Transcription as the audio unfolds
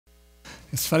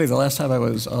It's funny, the last time I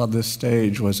was on this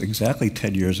stage was exactly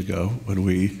 10 years ago when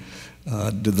we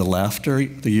did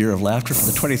the Year of Laughter. For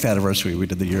the 20th anniversary, we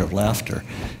did the Year of Laughter.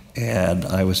 And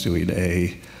I was doing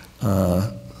a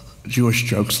Jewish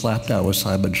joke slapdown with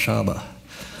Simon Schama.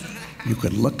 You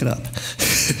could look it up.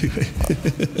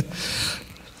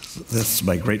 This is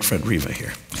my great friend Riva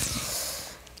here.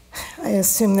 I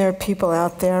assume there are people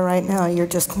out there right now, you're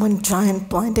just one giant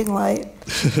blinding light.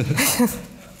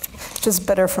 Just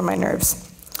better for my nerves.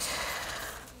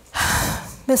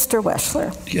 Mr.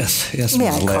 Weschler. Yes, May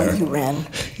Ms. I call Lehrer. you Ren?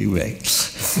 You may.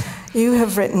 You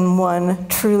have written one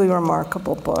truly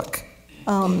remarkable book.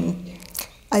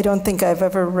 I don't think I've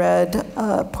ever read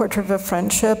a portrait of a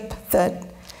friendship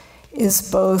that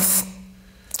is both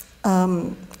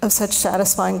of such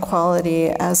satisfying quality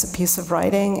as a piece of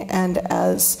writing and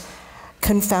as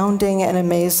confounding and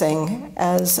amazing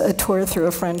as a tour through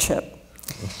a friendship.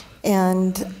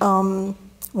 And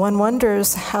one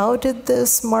wonders, how did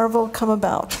this marvel come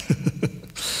about?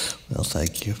 Well,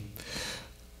 thank you.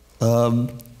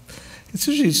 It's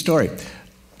a interesting story.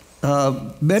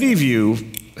 Many of you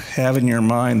have in your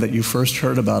mind that you first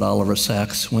heard about Oliver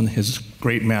Sacks when his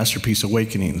great masterpiece,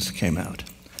 Awakenings, came out.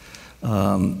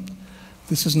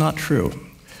 This is not true,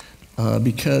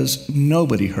 because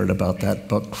nobody heard about that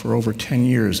book for over 10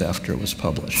 years after it was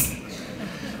published.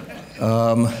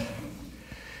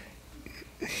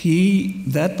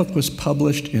 That book was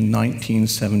published in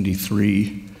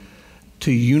 1973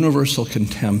 to universal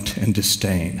contempt and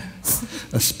disdain,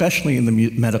 especially in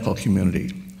the medical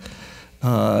community.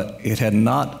 It had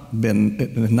not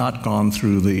gone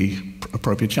through the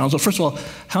appropriate channels. So first of all,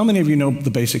 how many of you know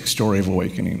the basic story of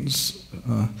Awakenings?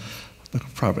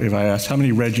 If I asked how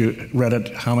many read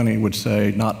it, how many would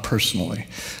say not personally?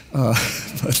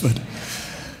 But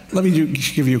let me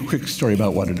give you a quick story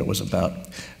about what it was about.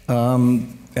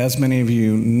 As many of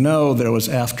you know, there was,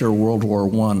 after World War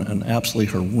I, an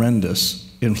absolutely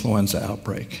horrendous influenza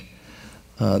outbreak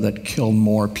that killed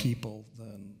more people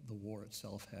than the war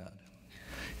itself had.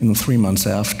 In the 3 months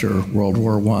after World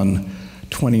War I,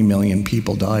 20 million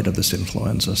people died of this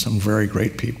influenza, some very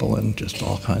great people and just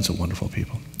all kinds of wonderful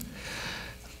people.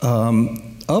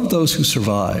 Of those who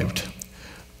survived,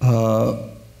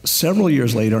 several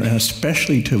years later, and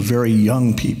especially to very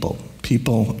young people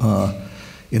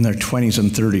in their 20s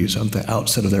and 30s at the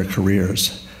outset of their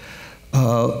careers,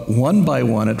 one by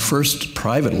one, at first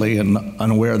privately and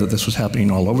unaware that this was happening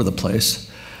all over the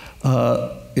place,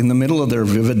 in the middle of their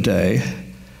vivid day,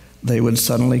 they would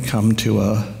suddenly come to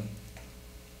a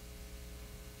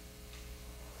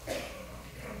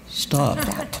stop.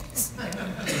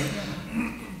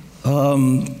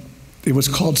 It was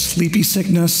called sleepy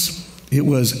sickness. It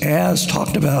was as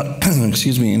talked about,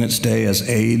 excuse me, in its day as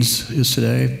AIDS is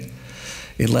today.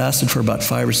 It lasted for about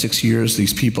 5 or 6 years.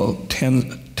 These people,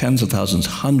 tens of thousands,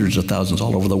 hundreds of thousands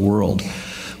all over the world,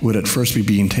 would at first be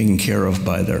being taken care of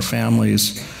by their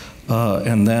families,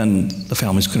 and then the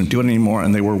families couldn't do it anymore,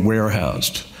 and they were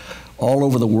warehoused. All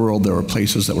over the world, there were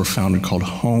places that were founded called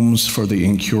homes for the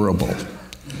incurable.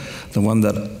 The one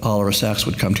that Oliver Sacks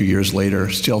would come to years later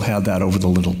still had that over the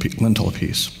lintel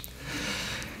piece.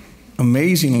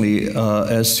 Amazingly,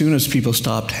 as soon as people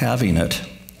stopped having it,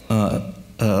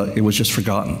 it was just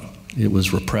forgotten. It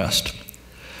was repressed.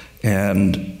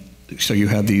 And so you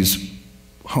had these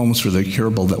homes for the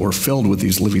incurable that were filled with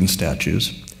these living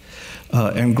statues.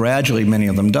 And gradually, many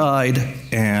of them died,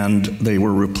 and they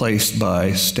were replaced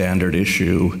by standard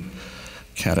issue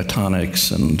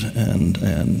catatonics and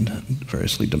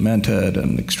variously demented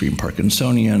and extreme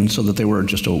Parkinsonian, so that they were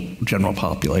just a general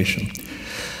population.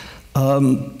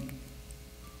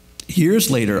 Years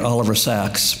later, Oliver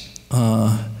Sacks,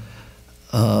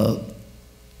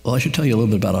 well, I should tell you a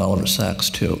little bit about Oliver Sacks,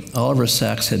 too. Oliver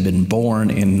Sacks had been born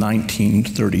in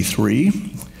 1933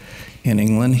 in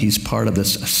England. He's part of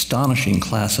this astonishing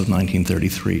class of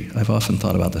 1933. I've often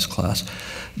thought about this class.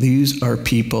 These are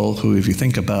people who, if you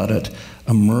think about it,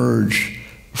 emerge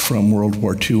from World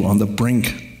War II on the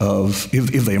brink of,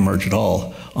 if they emerge at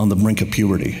all, on the brink of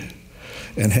puberty,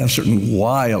 and have certain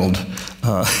wild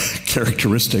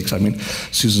characteristics. I mean,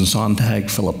 Susan Sontag,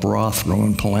 Philip Roth,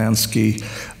 Roman Polanski.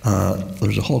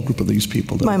 There's a whole group of these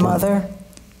people. That My mother.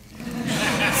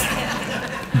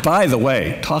 By the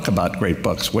way, talk about great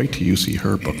books. Wait till you see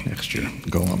her book next year,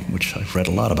 Golem, which I've read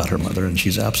a lot about her mother, and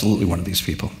she's absolutely one of these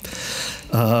people.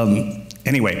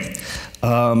 Anyway,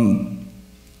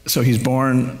 so he's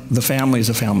born, the family is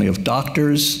a family of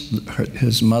doctors.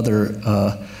 His mother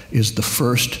is the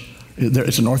first,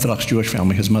 it's an Orthodox Jewish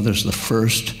family. His mother's the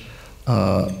first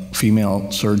female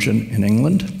surgeon in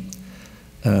England,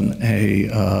 an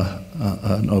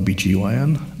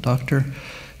OBGYN doctor.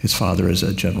 His father is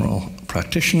a general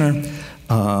practitioner,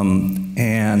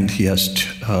 and he has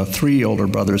three older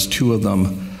brothers. Two of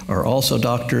them are also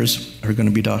doctors, are going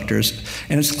to be doctors.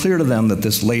 And it's clear to them that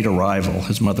this late arrival,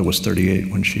 his mother was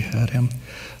 38 when she had him,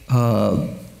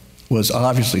 was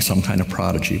obviously some kind of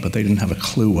prodigy, but they didn't have a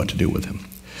clue what to do with him.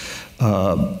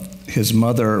 His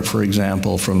mother, for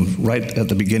example, from right at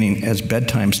the beginning, as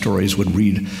bedtime stories, would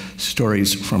read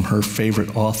stories from her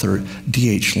favorite author,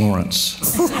 D.H. Lawrence.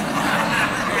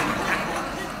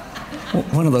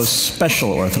 One of those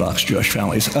special Orthodox Jewish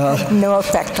families. No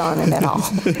effect on him at all.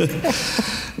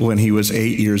 When he was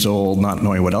 8 years old, not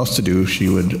knowing what else to do, she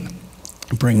would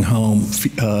bring home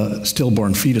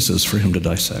stillborn fetuses for him to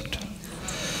dissect.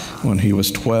 When he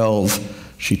was 12,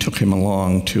 she took him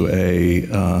along to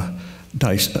an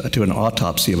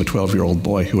autopsy of a 12-year-old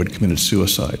boy who had committed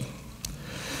suicide.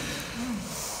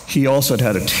 He also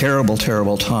had a terrible,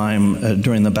 terrible time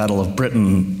during the Battle of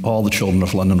Britain. All the children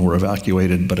of London were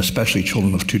evacuated, but especially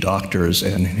children of two doctors,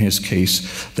 and in his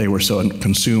case, they were so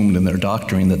consumed in their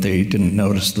doctoring that they didn't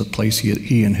notice the place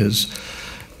he and his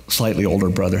slightly older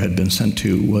brother had been sent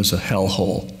to was a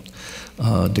hellhole,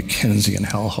 Dickensian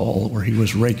hellhole, where he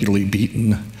was regularly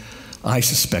beaten, I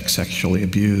suspect sexually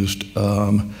abused.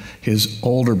 His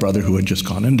older brother, who had just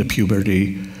gone into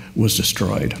puberty, was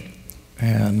destroyed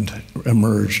and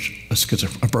emerged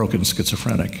a broken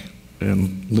schizophrenic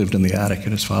and lived in the attic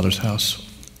in his father's house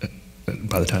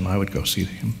by the time I would go see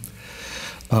him.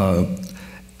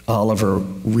 Oliver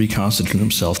reconstituted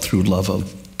himself through love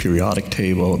of periodic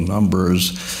table and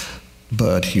numbers,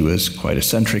 but he was quite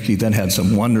eccentric. He then had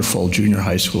some wonderful junior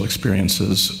high school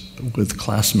experiences with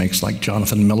classmates like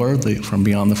Jonathan Miller from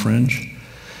Beyond the Fringe,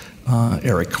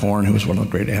 Eric Korn, who was one of the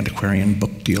great antiquarian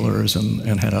book dealers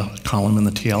and had a column in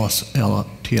the TLS,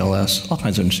 all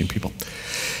kinds of interesting people.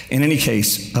 In any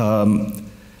case,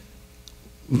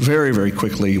 very, very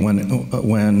quickly,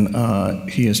 when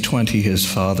he is 20, his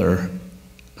father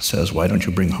says, "Why don't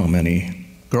you bring home any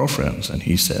girlfriends?" And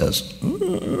he says,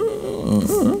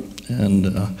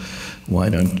 "Why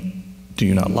do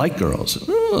you not like girls?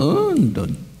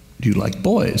 Do you like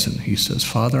boys?" And he says,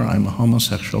 "Father, I'm a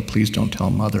homosexual. Please don't tell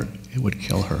Mother. It would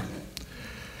kill her."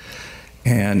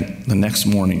 And the next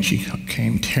morning, she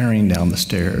came tearing down the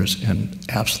stairs and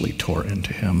absolutely tore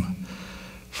into him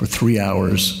for 3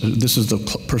 hours. This is the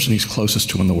person he's closest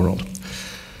to in the world.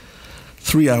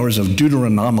 3 hours of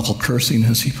deuteronomical cursing,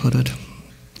 as he put it,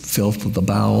 filth of the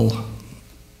bowel,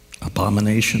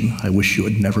 abomination, I wish you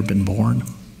had never been born.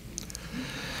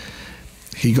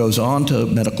 He goes on to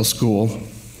medical school.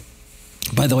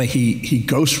 By the way, he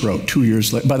ghost wrote 2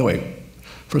 years later. By the way,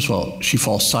 first of all, she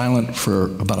falls silent for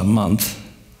about a month,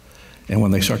 and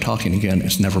when they start talking again,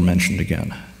 it's never mentioned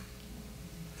again.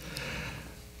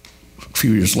 A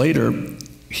few years later,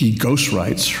 he ghost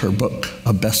writes her book,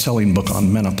 a best-selling book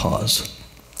on menopause.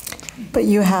 But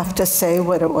you have to say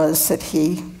what it was that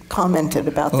he commented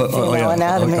about the female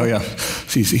anatomy.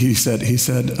 He said,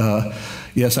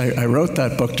 yes, I wrote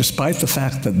that book despite the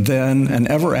fact that then and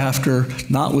ever after,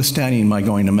 notwithstanding my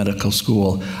going to medical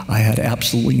school, I had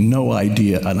absolutely no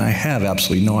idea, and I have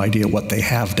absolutely no idea what they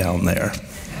have down there.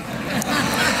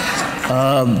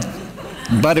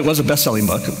 But it was a best-selling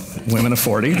book, Women of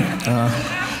 40.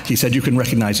 He said you can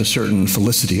recognize a certain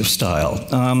felicity of style.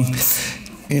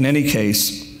 In any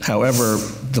case, however,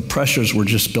 the pressures were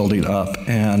just building up,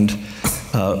 and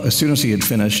as soon as he had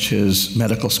finished his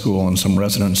medical school and some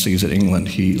residencies in England,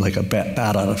 he, like a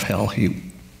bat out of hell, he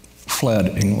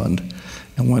fled England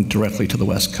and went directly to the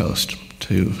West Coast,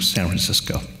 to San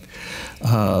Francisco.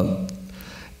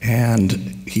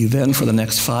 And he then, for the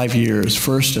next 5 years,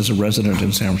 first as a resident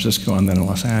in San Francisco and then in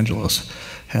Los Angeles,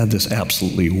 had this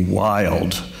absolutely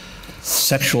wild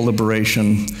sexual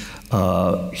liberation.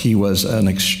 He was an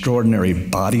extraordinary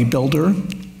bodybuilder.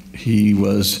 He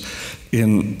was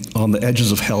on the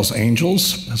edges of Hell's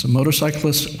Angels as a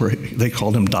motorcyclist, where they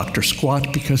called him Dr.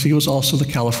 Squat because he was also the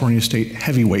California State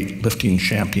heavyweight lifting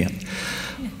champion.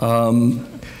 And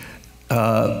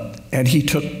he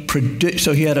took,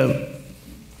 so he had a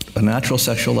natural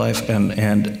sexual life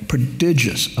and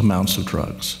prodigious amounts of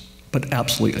drugs, but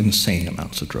absolutely insane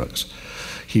amounts of drugs.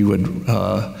 He would,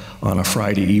 on a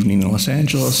Friday evening in Los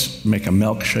Angeles, make a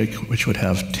milkshake which would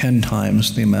have 10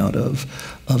 times the amount of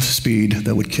speed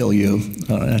that would kill you.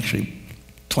 Actually,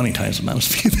 20 times the amount of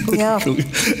speed that would kill you.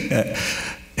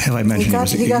 Have I mentioned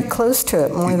he got close to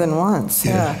it more than once.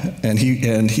 Yeah. And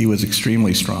he was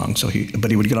extremely strong.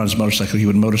 But he would get on his motorcycle. He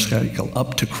would motorcycle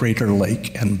up to Crater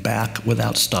Lake and back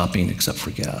without stopping except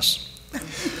for gas.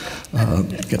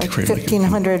 Get like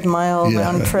 1,500 mile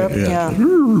round trip. Yeah.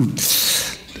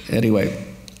 Anyway,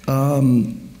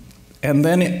 and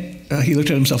then he looked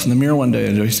at himself in the mirror one day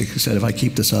and basically said, if I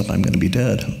keep this up, I'm going to be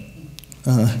dead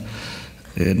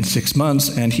in 6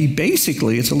 months. And he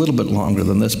basically, it's a little bit longer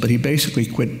than this, but he basically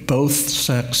quit both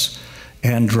sex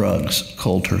and drugs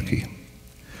cold turkey.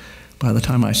 By the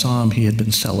time I saw him, he had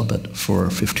been celibate for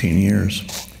 15 years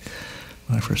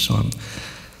when I first saw him.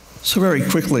 So very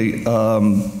quickly,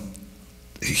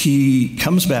 he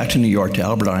comes back to New York to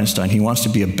Albert Einstein. He wants to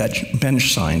be a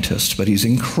bench scientist, but he's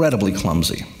incredibly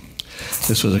clumsy.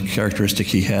 This was a characteristic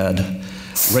he had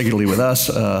regularly with us.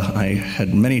 I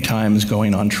had many times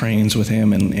going on trains with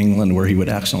him in England where he would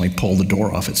accidentally pull the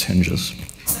door off its hinges.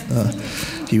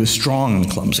 He was strong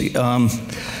and clumsy.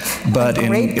 But a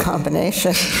great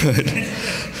combination.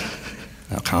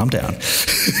 Now calm down.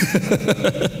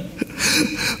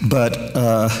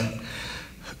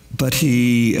 But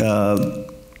he,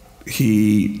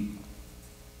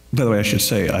 by the way, I should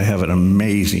say, I have an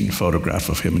amazing photograph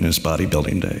of him in his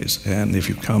bodybuilding days. And if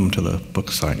you come to the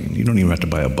book signing, you don't even have to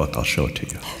buy a book, I'll show it to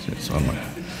you. It's on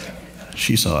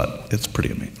she saw it, it's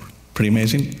pretty amazing. Pretty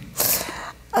amazing?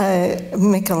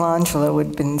 Michelangelo would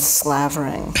have been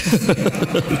slavering.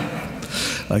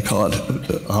 I call it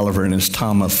Oliver in his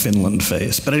Tom of Finland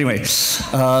face. But anyway,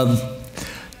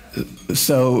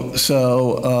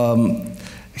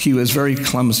 he was very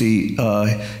clumsy.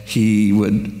 He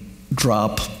would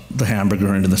drop the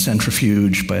hamburger into the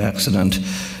centrifuge by accident.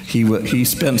 He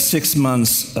spent 6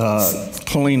 months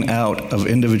pulling out of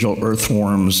individual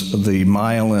earthworms the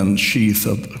myelin sheath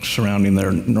surrounding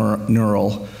their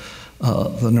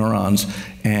the neurons,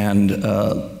 and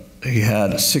he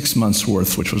had 6 months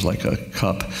worth, which was like a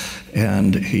cup,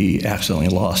 and he accidentally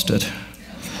lost it.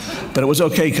 But it was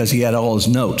okay because he had all his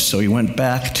notes, so he went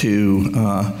back to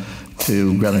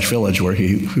Greenwich Village where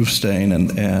he was staying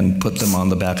and put them on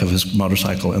the back of his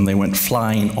motorcycle, and they went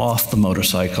flying off the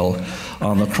motorcycle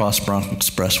on the Cross Bronx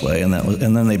Expressway, and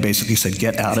then they basically said,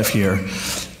 "Get out of here,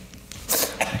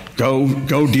 go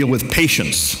deal with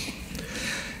patients."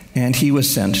 And he was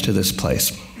sent to this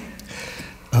place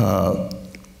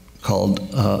called,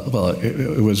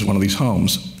 it was one of these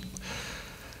homes.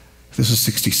 This is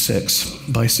 66.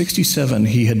 By 67,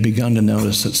 he had begun to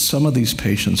notice that some of these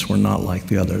patients were not like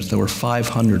the others. There were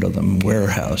 500 of them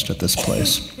warehoused at this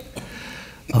place.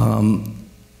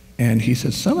 And he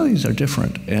said, some of these are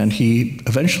different. And he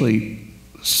eventually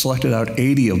selected out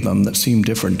 80 of them that seemed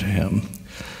different to him.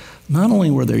 Not only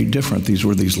were they different, these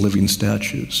were these living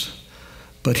statues,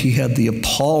 but he had the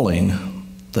appalling,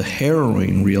 the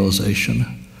harrowing realization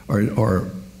or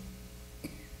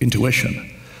intuition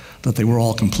that they were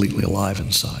all completely alive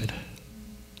inside.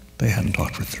 They hadn't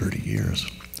talked for 30 years.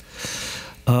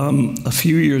 A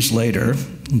few years later,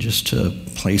 just to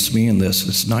place me in this,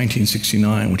 it's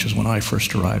 1969, which is when I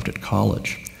first arrived at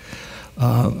college.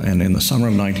 And in the summer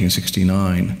of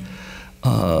 1969,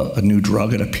 a new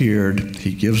drug had appeared.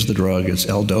 He gives the drug, it's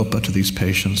L-Dopa, to these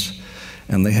patients,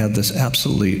 and they had this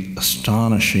absolutely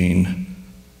astonishing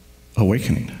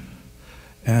awakening.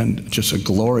 And just a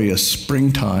glorious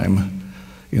springtime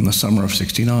in the summer of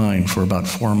 '69 for about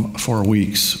four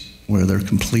weeks, where they're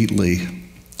completely...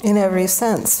 In every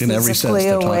sense. Physically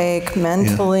awake,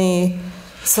 mentally,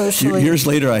 socially. Years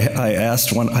later, I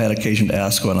had occasion to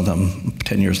ask one of them.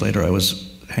 10 years later, I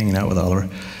was hanging out with Oliver,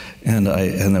 and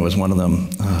there was one of them,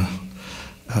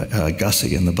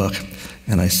 Gussie, in the book,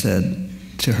 and I said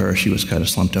to her, she was kind of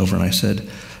slumped over, and I said,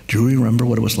 "Do you remember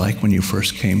what it was like when you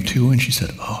first came to?" And she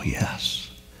said, "Oh, yes."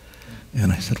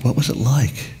 And I said, "What was it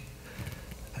like?"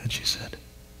 And she said,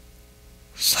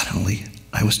 "Suddenly,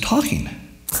 I was talking."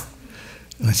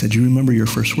 And I said, "Do you remember your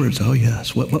first words?" "Oh,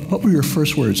 yes." What were your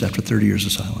first words after 30 years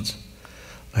of silence?"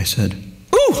 I said,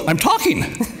 "Ooh, I'm talking."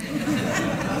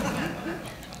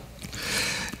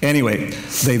 Anyway,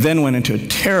 they then went into a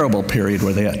terrible period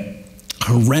where they had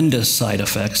horrendous side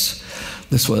effects.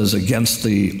 This was against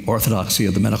the orthodoxy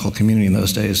of the medical community in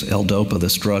those days. L-Dopa,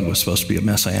 this drug, was supposed to be a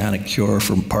messianic cure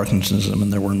for Parkinsonism,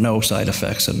 and there were no side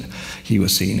effects, and he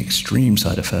was seeing extreme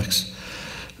side effects.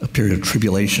 A period of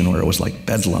tribulation where it was like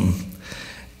bedlam.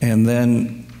 And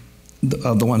then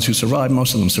of the ones who survived,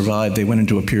 most of them survived, they went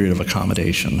into a period of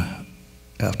accommodation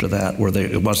after that, where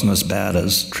it wasn't as bad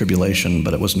as tribulation,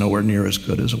 but it was nowhere near as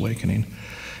good as awakening,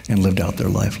 and lived out their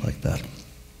life like that.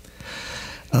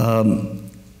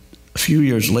 A few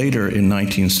years later, in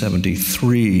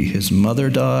 1973, his mother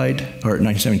died, or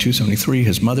 1972-73,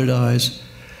 his mother dies.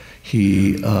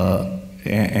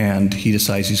 And he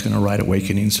decides he's going to write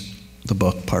Awakenings, the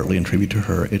book, partly in tribute to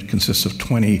her. It consists of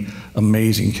 20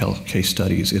 amazing case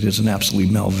studies. It is an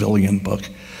absolutely Melvillian book.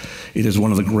 It is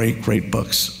one of the great, great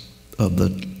books of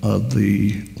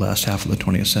the last half of the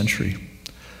 20th century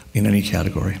in any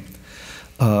category.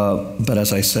 But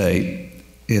as I say,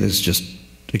 it is just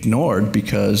ignored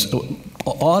because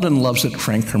Auden loves it,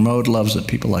 Frank Kermode loves it,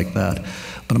 people like that.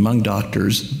 But among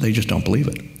doctors, they just don't believe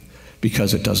it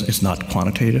because it's not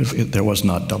quantitative. There was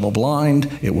not double blind.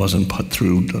 It wasn't put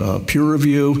through peer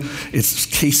review. It's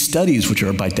case studies, which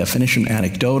are by definition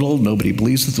anecdotal. Nobody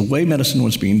believes it. The way medicine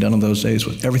was being done in those days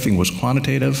was everything was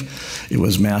quantitative. It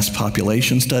was mass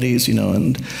population studies,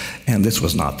 and this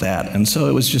was not that. And so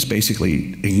it was just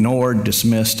basically ignored,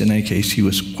 dismissed. In any case, he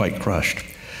was quite crushed.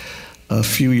 A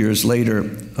few years later,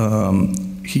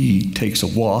 he takes a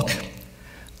walk.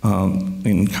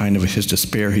 In kind of his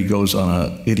despair, he goes on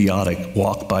an idiotic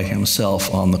walk by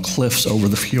himself on the cliffs over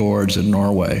the fjords in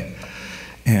Norway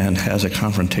and has a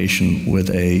confrontation with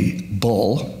a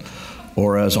bull,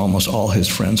 or as almost all his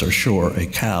friends are sure, a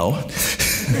cow.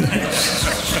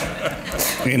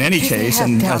 In any case,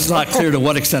 and it's not clear to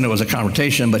what extent it was a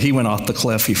confrontation, but he went off the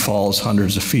cliff, he falls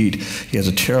hundreds of feet, he has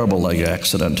a terrible leg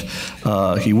accident.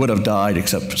 He would have died,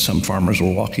 except some farmers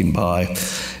were walking by.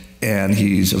 And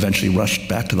he's eventually rushed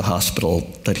back to the hospital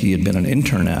that he had been an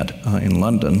intern at in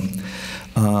London.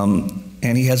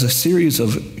 And he has a series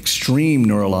of extreme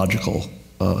neurological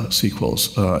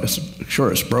sequels.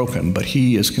 Sure, it's broken, but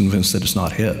he is convinced that it's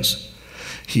not his.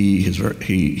 He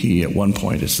at one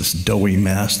point is this doughy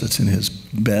mass that's in his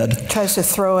bed. Tries to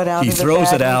throw it out. He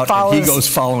throws it out, and he goes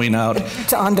following out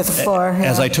onto the floor.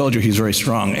 As I told you, he's very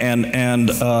strong,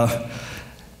 and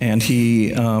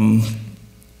he.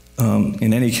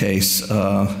 In any case,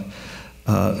 so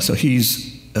he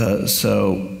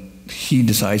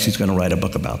decides he's going to write a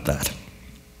book about that.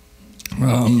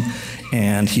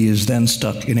 And he is then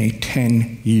stuck in a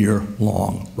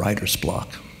 10-year-long writer's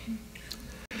block,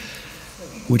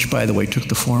 which, by the way, took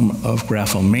the form of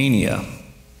graphomania.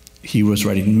 He was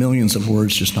writing millions of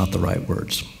words, just not the right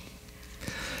words.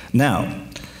 Now,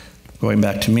 going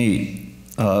back to me,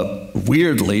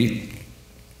 weirdly,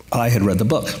 I had read the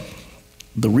book.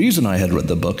 The reason I had read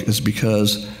the book is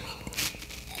because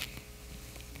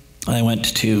I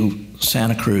went to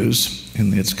Santa Cruz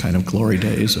in its kind of glory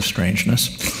days of strangeness,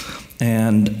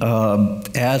 and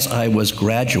as I was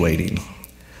graduating,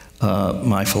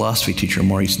 my philosophy teacher,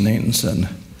 Maurice Nathanson,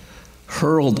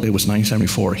 it was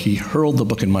 1974, he hurled the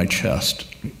book in my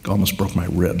chest, almost broke my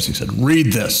ribs. He said,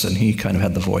 "Read this," and he kind of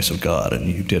had the voice of God, and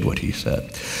you did what he said.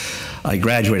 I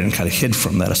graduated and kind of hid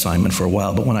from that assignment for a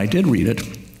while, but when I did read it,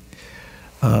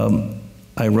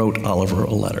 I wrote Oliver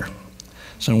a letter.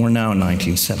 So we're now in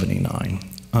 1979.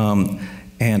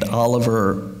 And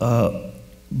Oliver,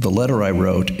 the letter I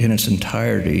wrote in its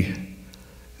entirety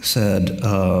said,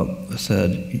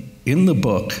 in the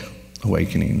book,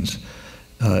 Awakenings,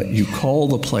 you call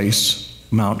the place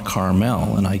Mount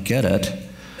Carmel, and I get it,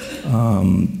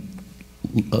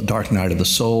 a Dark Night of the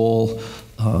Soul,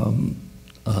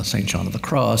 St. John of the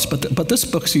Cross, but this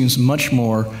book seems much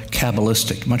more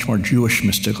Kabbalistic, much more Jewish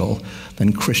mystical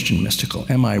than Christian mystical.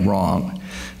 Am I wrong?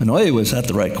 And was that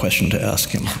the right question to ask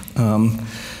him?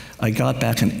 I got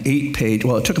back an 8-page,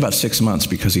 well, it took about 6 months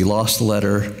because he lost the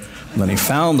letter, then he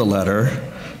found the letter,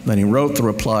 then he wrote the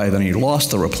reply, then he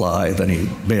lost the reply, then he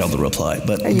mailed the reply.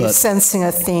 Are you sensing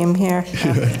a theme here?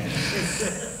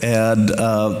 And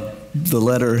the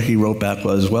letter he wrote back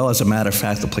was, well, as a matter of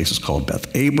fact, the place is called Beth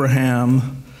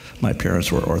Abraham. My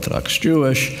parents were Orthodox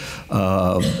Jewish.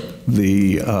 My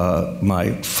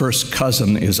first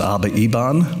cousin is Abba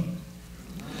Eban,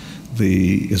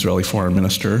 the Israeli foreign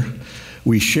minister.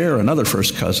 We share another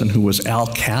first cousin who was Al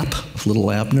Capp of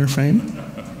Little Abner fame.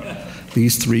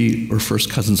 These three were first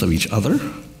cousins of each other.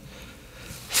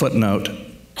 Footnote,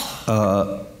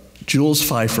 Jules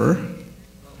Pfeiffer,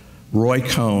 Roy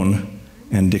Cohn,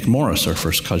 and Dick Morris are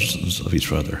first cousins of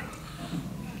each other.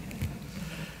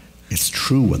 It's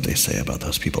true what they say about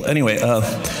those people. Anyway,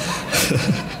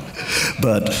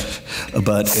 but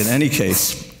in any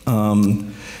case,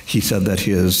 he said that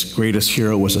his greatest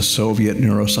hero was a Soviet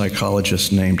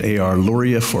neuropsychologist named A.R.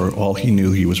 Luria. For all he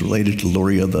knew, he was related to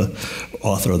Luria, the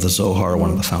author of the Zohar, one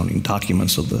of the founding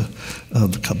documents of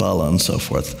the Kabbalah and so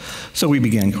forth. So we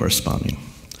began corresponding.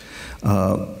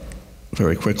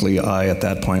 Very quickly, I, at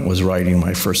that point, was writing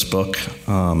my first book,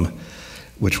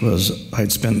 which was,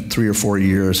 I'd spent 3 or 4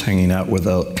 years hanging out with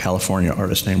a California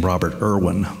artist named Robert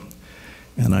Irwin.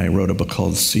 And I wrote a book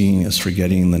called Seeing is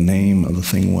Forgetting the Name of the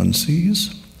Thing One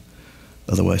Sees,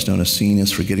 otherwise known as Seeing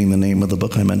is Forgetting the Name of the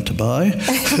Book I Meant to Buy.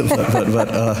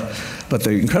 But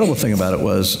the incredible thing about it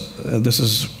was, this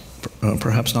is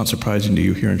perhaps not surprising to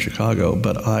you here in Chicago,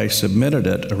 but I submitted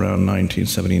it around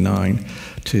 1979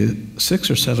 to 6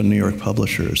 or 7 New York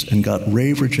publishers and got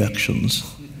rave rejections.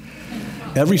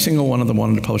 Every single one of them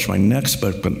wanted to publish my next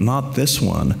book, but not this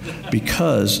one,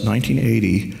 because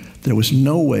 1980, there was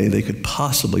no way they could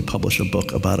possibly publish a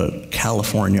book about a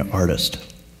California artist.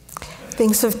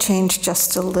 Things have changed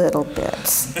just a little bit.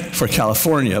 For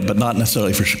California, but not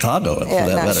necessarily for Chicago. Yeah, for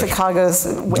that matter. Chicago's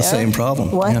where? The same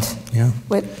problem. What? Yeah.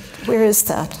 Where is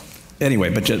that?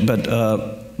 Anyway,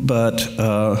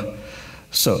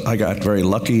 so I got very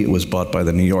lucky. It was bought by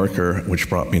the New Yorker, which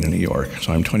brought me to New York.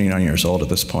 So I'm 29 years old at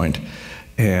this point,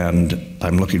 and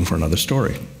I'm looking for another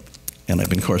story. And I've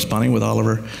been corresponding with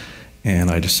Oliver, and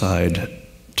I decide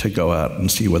to go out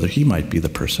and see whether he might be the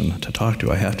person to talk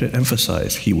to. I have to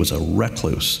emphasize, he was a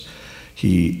recluse.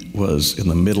 He was in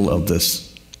the middle of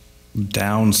this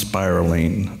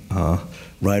down-spiraling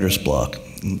writer's block.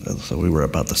 So we were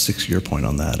about the 6-year point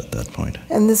on that at that point.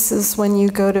 And this is when you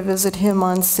go to visit him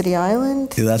on City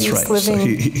Island? Yeah, that's right. Living, so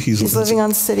he's living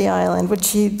on City Island, which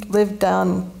he lived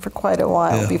down for quite a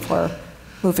while before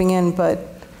moving in, but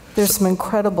there's some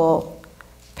incredible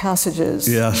passages.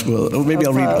 Yeah, well, maybe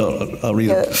I'll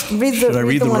read it.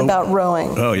 Read the one about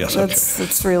rowing. Oh, yes, okay.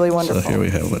 It's really wonderful. So here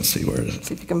we have, let's see, where is it?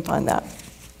 See if you can find that.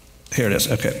 Here it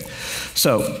is, okay.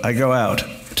 So I go out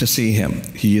to see him.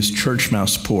 He is church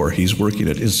mouse poor. He's working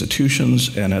at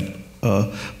institutions and at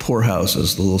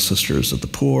poorhouses, the Little Sisters of the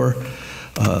Poor,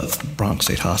 Bronx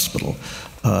State Hospital.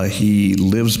 He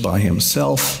lives by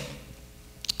himself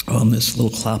on this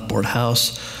little clapboard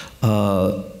house.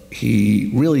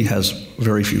 He really has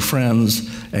very few friends,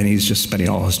 and he's just spending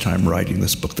all his time writing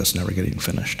this book that's never getting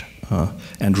finished,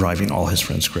 and driving all his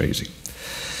friends crazy.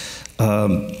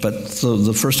 But so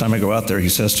the first time I go out there, he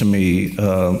says to me,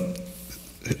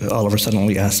 Oliver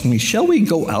suddenly asks me, "Shall we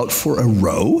go out for a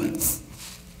row?"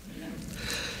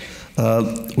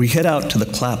 We head out to the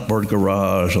clapboard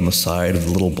garage on the side of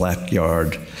the little black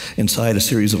yard. Inside, a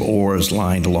series of oars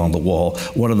lined along the wall,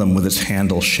 one of them with its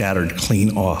handle shattered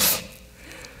clean off.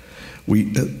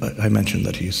 I mentioned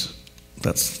that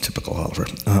that's typical Oliver.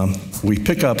 We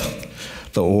pick up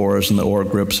the oars and the oar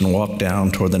grips and walk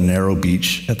down toward the narrow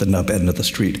beach at the nub end of the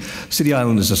street. City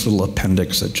Island is this little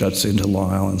appendix that juts into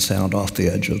Long Island Sound off the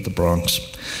edge of the Bronx.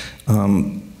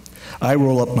 I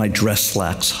roll up my dress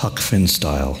slacks Huck Finn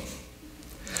style.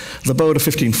 The boat, a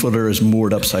 15-footer, is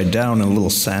moored upside down in a little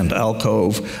sand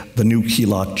alcove, the new key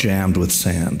lock jammed with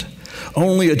sand.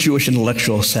 Only a Jewish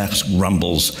intellectual sax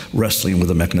grumbles, wrestling with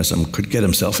the mechanism, could get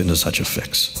himself into such a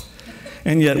fix.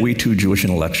 And yet we two Jewish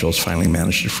intellectuals finally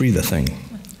managed to free the thing.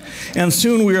 And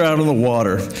soon we are out on the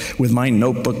water. With my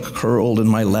notebook curled in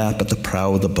my lap at the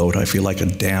prow of the boat, I feel like a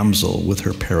damsel with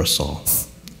her parasol.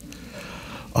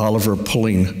 Oliver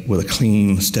pulling with a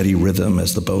clean, steady rhythm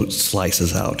as the boat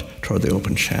slices out toward the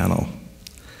open channel.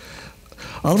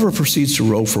 Oliver proceeds to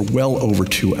row for well over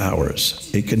 2 hours,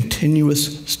 a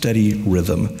continuous, steady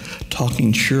rhythm,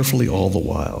 talking cheerfully all the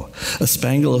while. A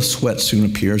spangle of sweat soon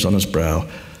appears on his brow,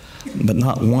 but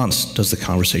not once does the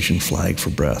conversation flag for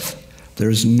breath.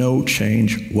 There is no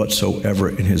change whatsoever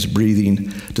in his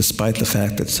breathing, despite the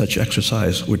fact that such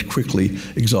exercise would quickly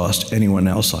exhaust anyone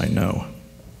else I know.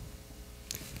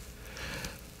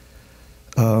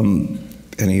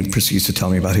 And he proceeds to tell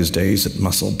me about his days at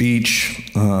Muscle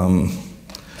Beach.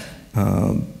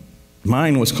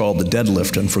 Mine was called the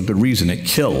deadlift, and for good reason, it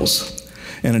kills.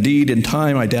 And indeed, in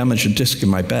time, I damaged a disc in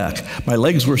my back. My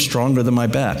legs were stronger than my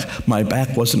back. My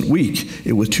back wasn't weak.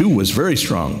 It too was very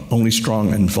strong, only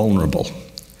strong and vulnerable.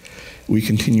 We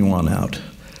continue on out.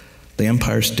 The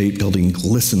Empire State Building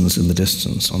glistens in the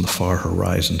distance on the far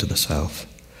horizon to the south,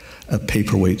 a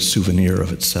paperweight souvenir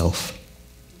of itself.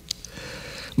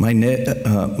 My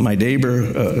neighbor,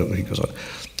 he goes on,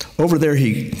 over there,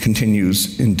 he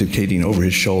continues, indicating over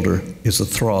his shoulder, is the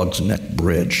Throg's Neck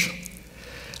Bridge.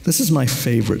 This is my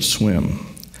favorite swim,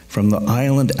 from the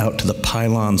island out to the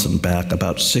pylons and back,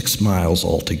 about 6 miles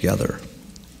altogether.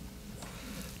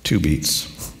 2 beats.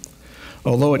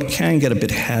 Although it can get a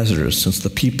bit hazardous, since the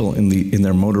people in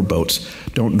their motorboats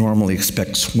don't normally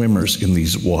expect swimmers in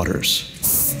these waters.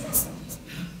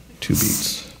 2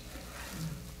 beats.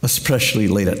 Especially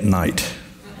late at night.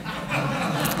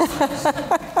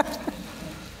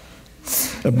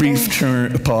 A brief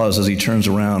pause as he turns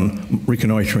around,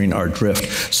 reconnoitering our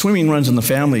drift. Swimming runs in the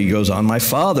family, he goes on. My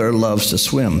father loves to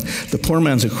swim. The poor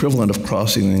man's equivalent of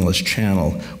crossing the English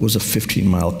Channel was a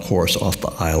 15-mile course off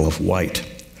the Isle of Wight,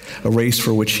 a race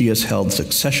for which he has held a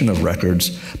succession of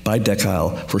records by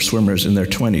decile for swimmers in their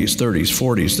 20s, 30s,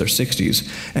 40s, their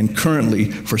 60s, and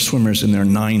currently for swimmers in their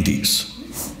 90s.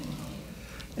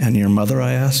 And your mother,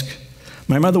 I ask?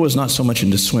 My mother was not so much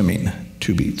into swimming,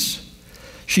 2 beats.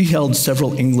 She held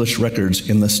several English records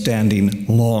in the standing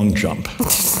long jump.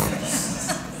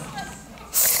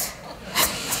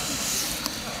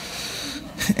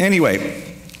 Anyway.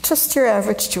 Just your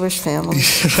average Jewish family.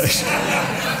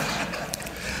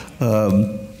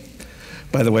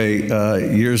 By the way,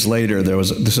 years later,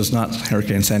 this is not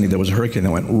Hurricane Sandy, there was a hurricane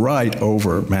that went right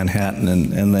over Manhattan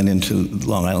and then into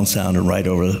Long Island Sound and right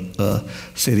over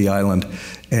Sadie Island.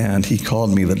 And he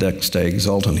called me the next day,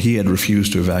 exultant. He had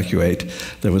refused to evacuate.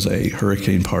 There was a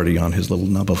hurricane party on his little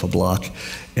nub of a block.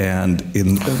 And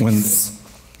when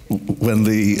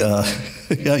the,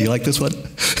 yeah, you like this one?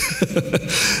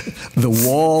 The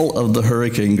wall of the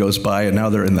hurricane goes by, and now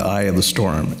they're in the eye of the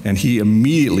storm. And he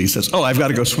immediately says, oh, I've got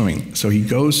to go swimming. So he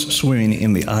goes swimming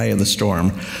in the eye of the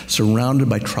storm, surrounded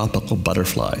by tropical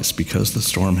butterflies, because the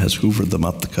storm has hoovered them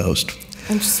up the coast.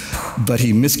 But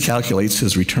he miscalculates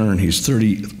his return. He's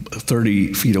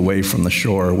 30 feet away from the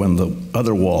shore when the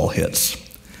other wall hits.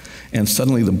 And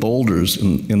suddenly the boulders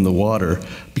in the water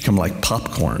become like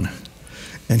popcorn.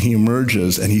 And he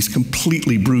emerges, and he's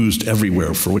completely bruised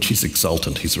everywhere, for which he's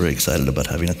exultant. He's very excited about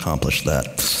having accomplished that,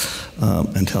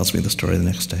 and tells me the story the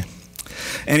next day.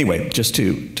 Anyway, just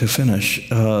to finish,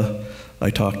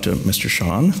 I talked to Mr.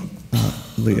 Sean,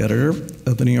 the editor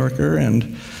of The New Yorker,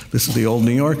 and this is the old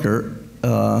New Yorker.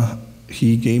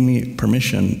 He gave me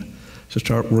permission to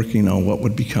start working on what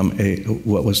would become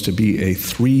what was to be a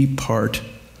 3-part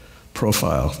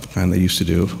profile, the kind they used to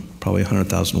do, probably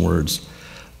 100,000 words.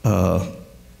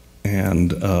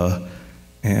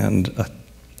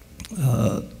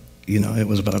 You know, it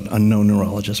was about an unknown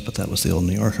neurologist, but that was the old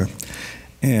New Yorker.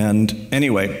 And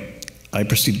anyway, I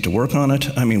proceeded to work on it.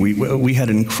 I mean, we had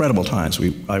incredible times.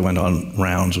 I went on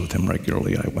rounds with him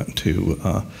regularly. I went to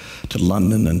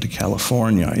London and to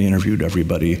California. I interviewed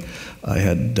everybody. I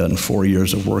had done 4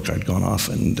 years of work. I'd gone off,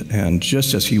 and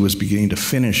just as he was beginning to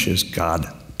finish his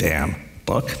goddamn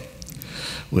book,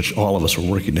 which all of us were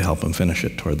working to help him finish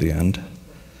it toward the end.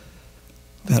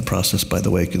 That process, by the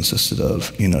way, consisted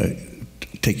of, you know,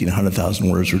 taking 100,000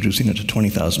 words, reducing it to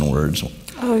 20,000 words.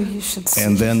 Oh, you should see.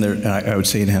 And then I would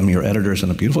say to him, your editor's done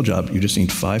a beautiful job. You just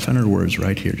need 500 words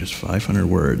right here, just 500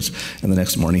 words. And the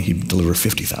next morning, he'd deliver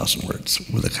 50,000 words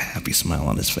with a happy smile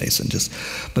on his face.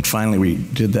 But finally, we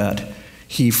did that.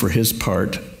 He, for his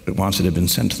part, once it had been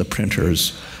sent to the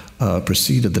printers,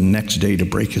 proceeded the next day to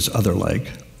break his other leg.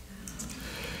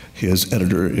 His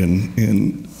editor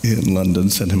in London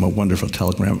sent him a wonderful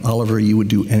telegram. Oliver, you would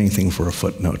do anything for a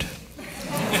footnote.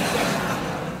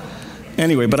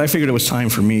 Anyway, but I figured it was time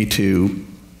for me to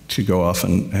go off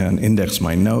and index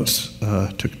my notes.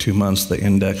 Took 2 months. The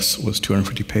index was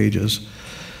 250 pages.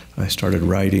 I started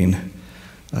writing.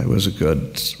 I was a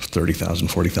good 30,000,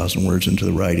 40,000 words into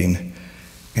the writing,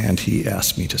 and he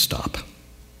asked me to stop.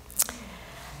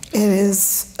 It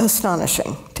is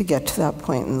astonishing to get to that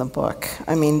point in the book.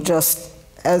 I mean, just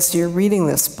as you're reading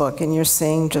this book and you're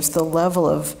seeing just the level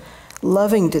of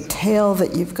loving detail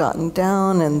that you've gotten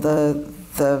down and the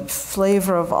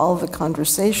flavor of all the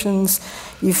conversations,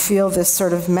 you feel this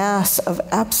sort of mass of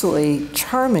absolutely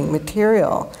charming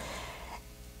material.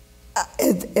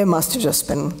 It must have just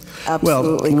been absolutely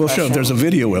Well, we'll crushing. show. There's a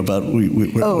video about. We're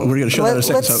going to show that in a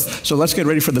second. So let's get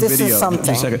ready for the this video is something.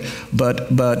 in a second. But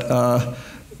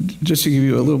just to give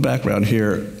you a little background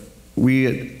here,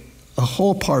 a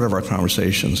whole part of our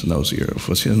conversations in those years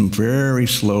was him very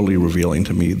slowly revealing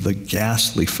to me the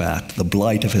ghastly fact, the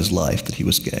blight of his life, that he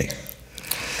was gay.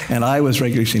 And I was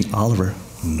regularly saying, Oliver,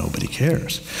 nobody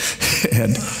cares.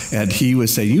 and he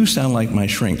would say, you sound like my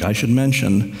shrink. I should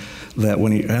mention that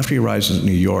after he arrives in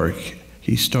New York,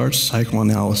 he starts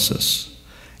psychoanalysis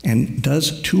and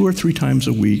does 2 or 3 times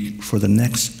a week for the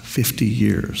next 50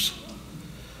 years,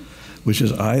 which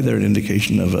is either an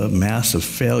indication of a massive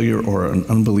failure or an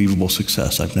unbelievable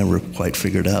success. I've never quite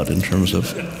figured out in terms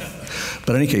of.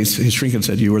 But in any case, his shrink had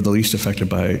said, you were the least affected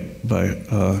by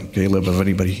gay lib of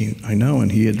anybody I know,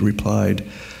 and he had replied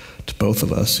to both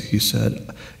of us. He said,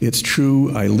 it's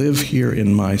true, I live here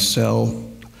in my cell,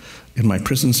 in my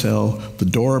prison cell, the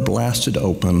door blasted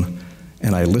open,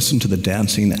 and I listened to the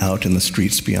dancing out in the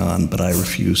streets beyond, but I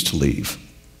refused to leave.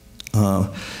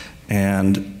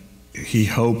 And he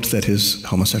hoped that his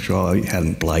homosexuality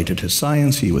hadn't blighted his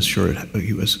science. He was sure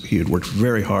he had worked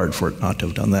very hard for it not to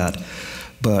have done that.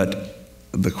 But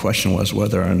the question was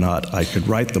whether or not I could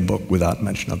write the book without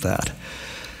mention of that.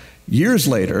 Years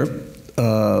later,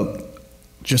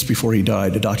 just before he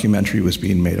died, a documentary was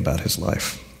being made about his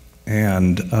life.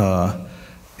 And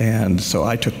so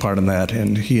I took part in that,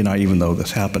 and he and I, even though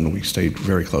this happened, we stayed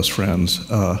very close friends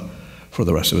for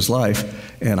the rest of his life.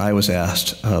 And I was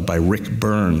asked by Rick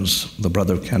Burns, the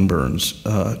brother of Ken Burns,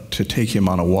 to take him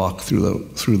on a walk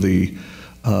through the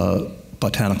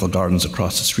botanical gardens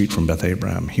across the street from Beth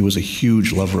Abraham. He was a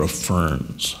huge lover of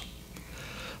ferns,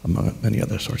 among many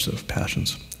other sorts of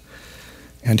passions.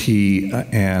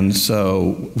 And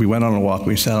so we went on a walk,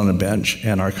 we sat on a bench,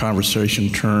 and our conversation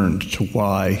turned to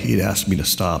why he'd asked me to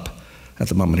stop at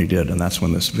the moment he did, and that's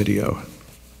when this video,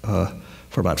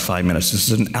 for about 5 minutes. This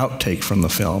is an outtake from the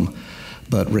film,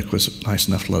 but Rick was nice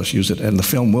enough to let us use it. And the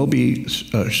film will be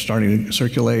starting to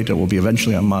circulate. It will be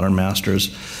eventually on Modern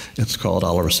Masters. It's called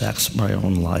Oliver Sacks' My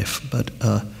Own Life, but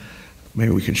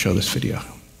maybe we can show this video.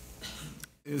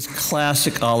 It's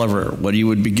classic Oliver. When you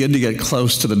would begin to get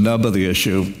close to the nub of the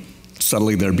issue,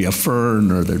 suddenly there'd be a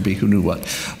fern or there'd be who knew what.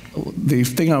 The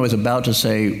thing I was about to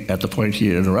say at the point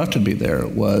he interrupted me there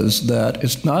was that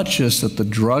it's not just that the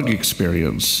drug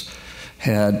experience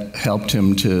had helped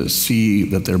him to see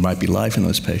that there might be life in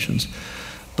those patients,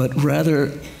 but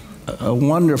rather a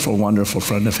wonderful, wonderful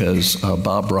friend of his,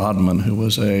 Bob Rodman, who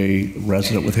was a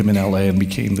resident with him in LA and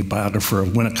became the biographer of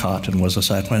Winnicott and was a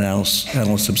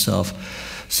psychoanalyst himself,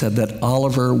 said that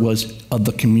Oliver was of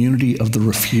the community of the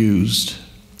refused,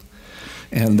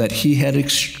 and that he had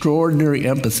extraordinary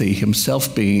empathy,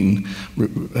 himself being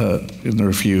in the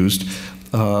refused,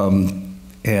 and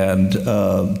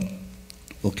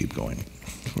we'll keep going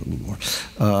for a little more,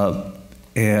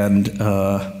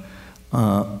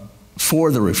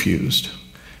 for the refused.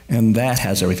 And that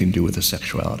has everything to do with his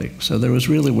sexuality. So there was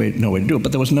really no way to do it,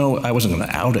 but there was I wasn't going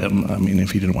to out him, I mean,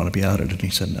 if he didn't want to be outed, and he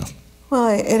said no. Well,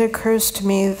 it occurs to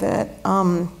me that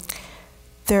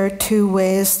there are two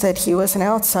ways that he was an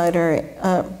outsider,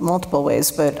 multiple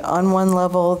ways, but on one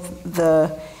level,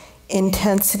 the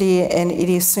intensity and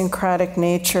idiosyncratic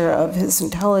nature of his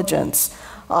intelligence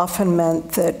often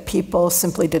meant that people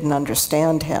simply didn't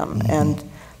understand him. Mm-hmm. And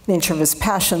the nature of his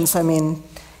passions, I mean,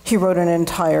 he wrote an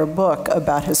entire book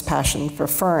about his passion for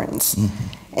ferns.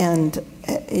 Mm-hmm. And,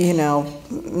 you know,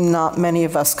 not many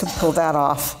of us could pull that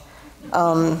off.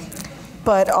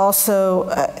 But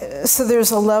also, so there's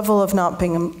a level of not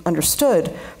being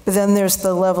understood, but then there's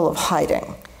the level of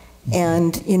hiding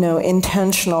and, you know,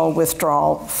 intentional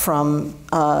withdrawal from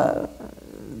the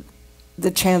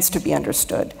chance to be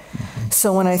understood. Mm-hmm.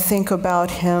 So when I think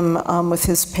about him with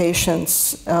his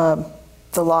patients, the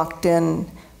locked-in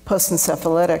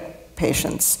post-encephalitic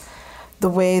patients, the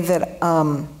way that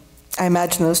I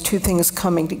imagine those two things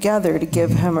coming together to give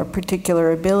him a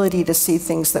particular ability to see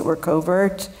things that were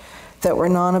covert, that were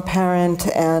non-apparent,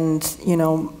 and, you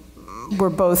know, were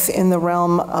both in the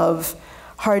realm of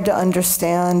hard to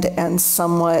understand and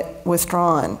somewhat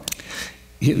withdrawn.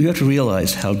 You have to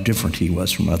realize how different he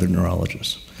was from other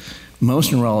neurologists.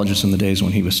 Most neurologists in the days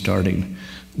when he was starting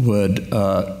would,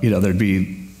 you know, there'd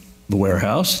be the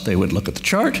warehouse, they would look at the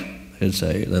chart,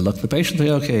 they'd look at the patient, they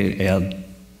okay, add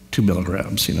 2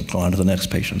 milligrams, you know, go on to the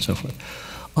next patient and so forth.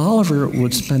 Oliver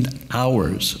would spend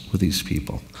hours with these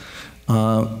people.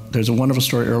 There's a wonderful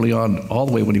story early on, all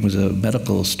the way when he was a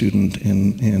medical student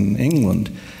in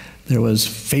England. There was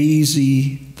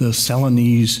Faizi, the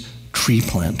Ceylonese tree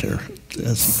planter,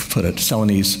 as put it,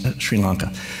 Ceylonese, Sri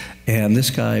Lanka. And this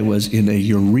guy was in a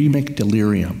uremic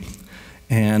delirium.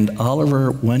 And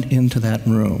Oliver went into that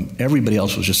room. Everybody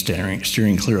else was just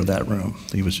steering clear of that room.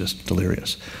 He was just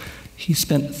delirious. He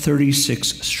spent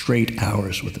 36 straight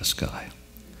hours with this guy.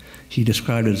 He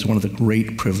described it as one of the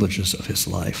great privileges of his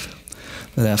life.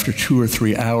 That after 2 or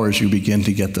 3 hours, you begin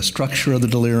to get the structure of the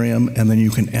delirium, and then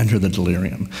you can enter the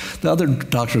delirium. The other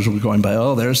doctors were going by,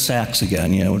 oh, there's Sacks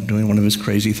again, you know, doing one of his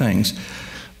crazy things.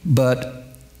 But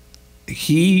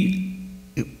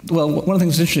well, one of the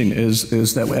things that's interesting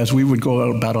is that as we would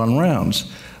go about on rounds,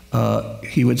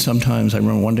 he would sometimes, I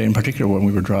remember one day in particular when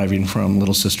we were driving from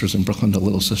Little Sisters in Brooklyn to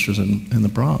Little Sisters in the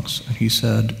Bronx, and he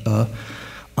said,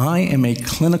 I am a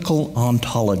clinical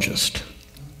ontologist.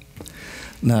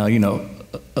 Now, you know,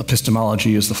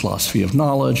 epistemology is the philosophy of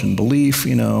knowledge and belief,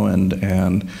 you know, and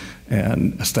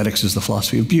aesthetics is the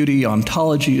philosophy of beauty.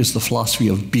 Ontology is the philosophy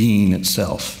of being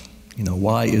itself. You know,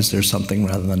 why is there something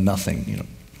rather than nothing, you know?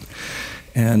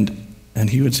 And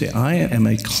he would say, I am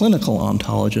a clinical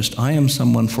ontologist. I am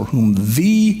someone for whom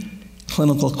the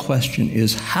clinical question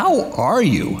is, how are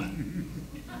you?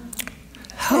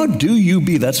 How do you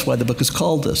be? That's why the book is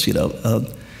called this, you know.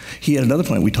 He had another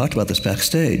point, we talked about this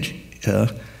backstage.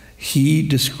 He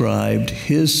described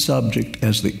his subject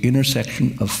as the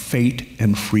intersection of fate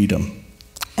and freedom.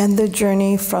 And the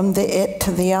journey from the it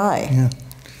to the I. Yeah.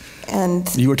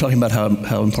 And you were talking about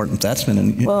how important that's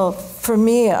been. Well, for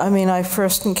me, I mean, I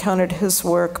first encountered his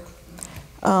work,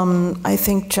 I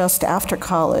think just after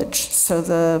college, so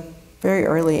the very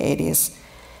early 80s.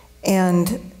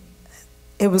 And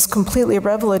it was completely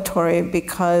revelatory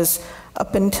because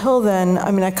up until then,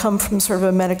 I mean, I come from sort of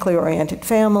a medically oriented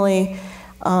family.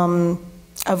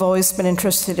 I've always been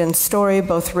interested in story,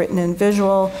 both written and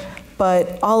visual,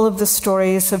 but all of the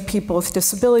stories of people with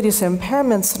disabilities and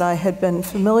impairments that I had been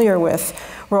familiar with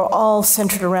were all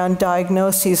centered around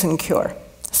diagnoses and cure.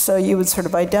 So you would sort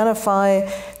of identify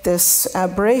this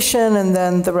aberration, and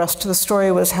then the rest of the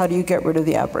story was how do you get rid of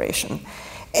the aberration.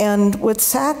 And what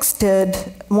Sachs did,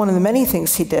 one of the many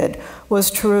things he did, was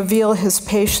to reveal his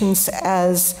patients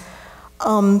as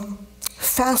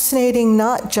fascinating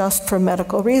not just for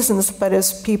medical reasons, but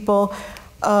as people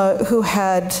who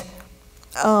had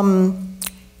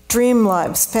dream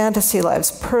lives, fantasy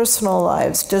lives, personal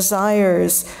lives,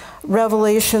 desires,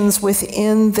 revelations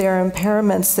within their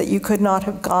impairments that you could not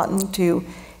have gotten to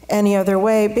any other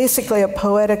way. Basically a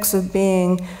poetics of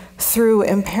being through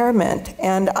impairment,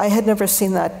 and I had never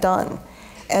seen that done.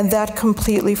 And that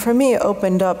completely, for me,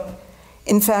 opened up,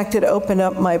 in fact, it opened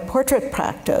up my portrait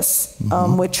practice,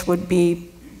 which would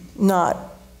be not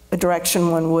a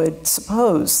direction one would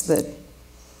suppose that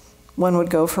one would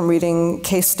go from reading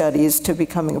case studies to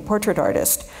becoming a portrait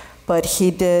artist. But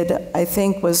he did, I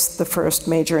think, was the first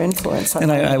major influence on my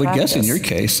practice. And I would guess in your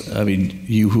case, I mean,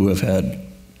 you who have had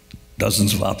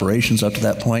dozens of operations up to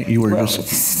that point, you were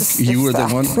you were the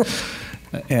one.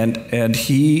 And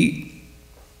he,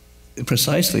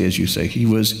 precisely as you say, he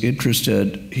was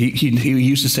interested, he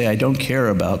used to say, I don't care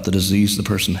about the disease the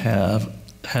person has,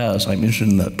 I'm interested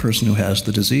in the person who has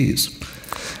the disease.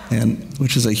 And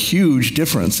which is a huge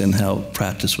difference in how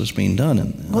practice was being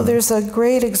done. Well, there's a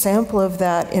great example of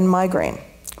that in Migraine,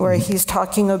 where he's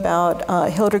talking about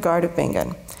Hildegard of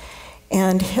Bingen.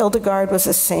 And Hildegard was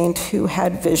a saint who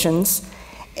had visions,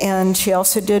 and she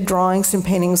also did drawings and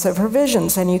paintings of her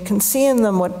visions. And you can see in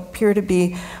them what appear to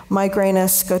be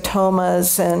migrainous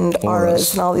scotomas and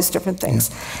auras and all these different things.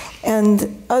 Yeah.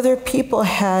 And other people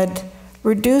had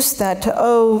reduced that to,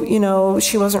 oh, you know,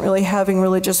 she wasn't really having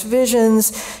religious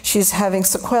visions, she's having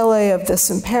sequelae of this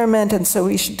impairment, and so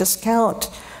we should discount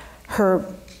her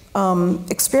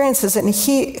experiences. And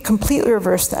he completely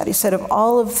reversed that. He said of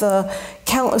all of the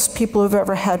countless people who've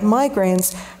ever had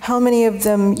migraines, how many of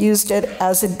them used it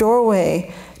as a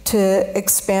doorway to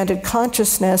expanded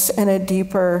consciousness and a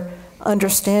deeper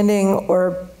understanding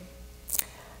or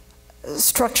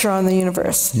structure on the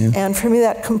universe. Yeah. And for me,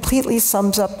 that completely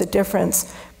sums up the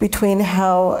difference between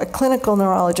how a clinical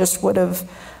neurologist would have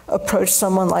approached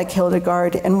someone like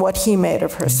Hildegard and what he made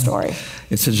of her story.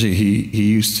 It's interesting, he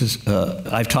used to,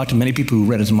 I've talked to many people who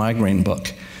read his migraine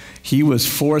book. He was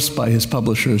forced by his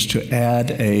publishers to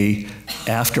add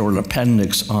after an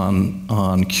appendix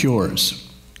on cures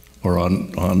or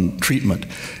on treatment.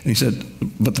 And he said,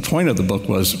 but the point of the book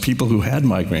was people who had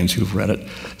migraines who've read it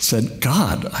said,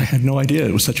 God, I had no idea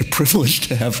it was such a privilege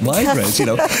to have migraines, you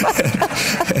know.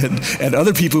 and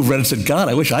other people who've read it said, God,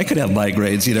 I wish I could have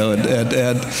migraines, you know,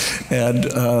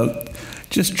 and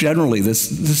just generally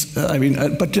this I mean,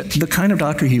 but the kind of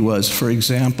doctor he was, for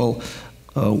example,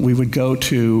 we would go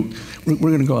to, we're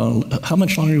going to go on, how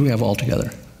much longer do we have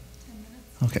altogether? 10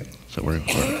 minutes. Okay, so we're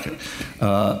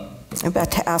okay. I'm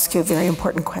about to ask you a very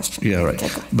important question. Yeah, right.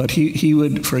 Okay, but he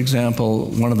would, for example,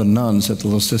 one of the nuns at the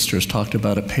Little Sisters talked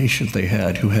about a patient they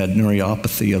had who had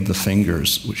neuropathy of the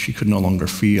fingers, which she could no longer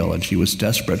feel, and she was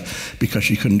desperate because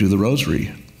she couldn't do the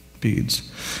rosary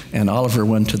beads. And Oliver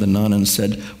went to the nun and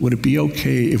said, would it be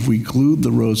okay if we glued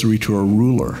the rosary to a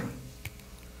ruler?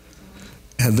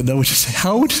 And the nun would just say,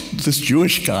 how would this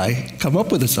Jewish guy come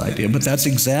up with this idea? But that's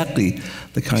exactly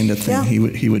the kind of thing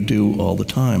he would do all the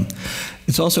time.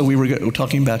 It's also, we were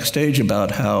talking backstage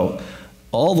about how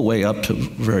all the way up to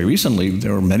very recently,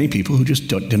 there were many people who just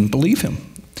didn't believe him.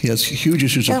 He has huge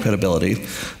issues of credibility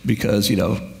because, you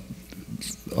know,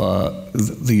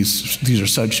 these are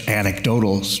such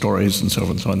anecdotal stories and so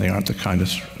forth and so on. They aren't the kind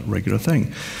of regular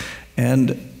thing.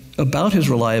 And about his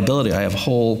reliability, I have a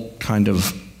whole kind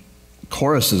of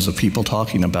choruses of people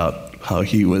talking about how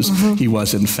he was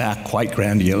in fact quite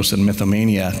grandiose and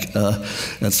mythomaniac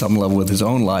at some level with his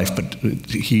own life, but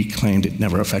he claimed it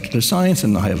never affected his science,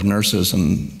 and I have nurses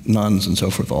and nuns and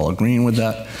so forth all agreeing with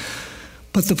that.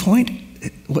 But the point,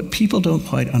 what people don't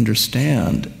quite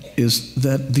understand is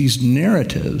that these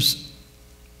narratives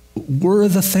were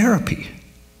the therapy.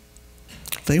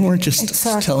 They weren't just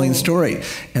telling the story.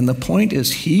 And the point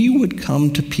is, he would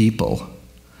come to people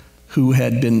who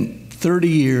had been 30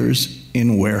 years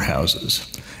in warehouses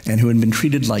and who had been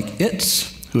treated like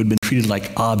who had been treated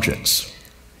like objects.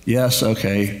 Yes,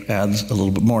 okay, adds a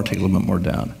little bit more, take a little bit more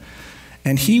down.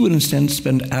 And he would instead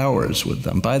spend hours with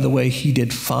them. By the way, he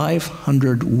did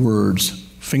 500 words,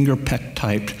 finger-peck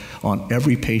typed, on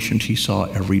every patient he saw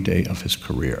every day of his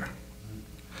career.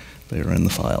 They are in the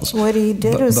files. What he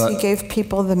did was he gave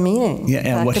people the meaning. Yeah,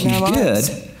 and what he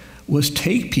did was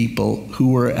take people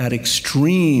who were at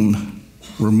extreme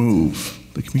remove,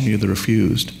 the community of the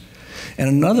refused. And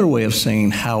another way of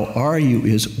saying, how are you,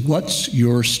 is, what's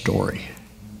your story?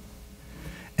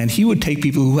 And he would take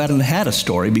people who hadn't had a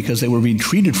story because they were being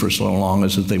treated for so long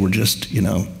as if they were just,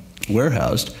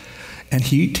 warehoused. And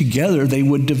together, they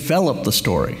would develop the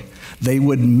story. They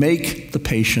would make the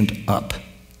patient up.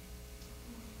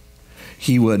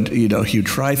 He would, he would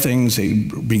try things,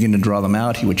 he'd begin to draw them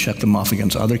out, he would check them off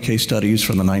against other case studies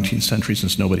from the 19th century,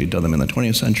 since nobody had done them in the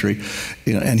 20th century,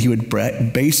 and he would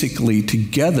basically,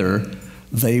 together,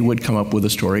 they would come up with a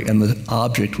story, and the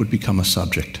object would become a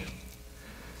subject.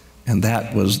 And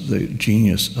that was the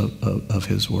genius of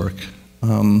his work.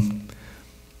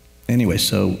 Anyway,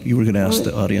 so you were going to ask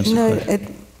the audience a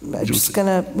question. I'm just going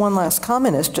to, one last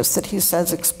comment is just that he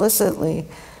says explicitly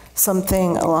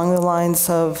something along the lines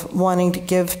of wanting to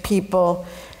give people,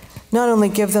 not only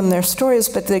give them their stories,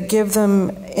 but to give them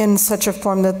in such a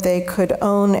form that they could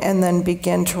own and then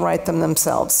begin to write them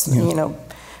themselves. Yeah.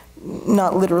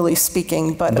 Not literally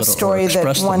speaking, but a story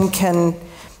that one can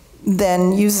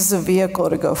then use as a vehicle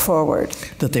to go forward.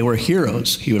 That they were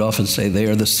heroes. He would often say they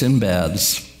are the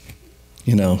Sinbads,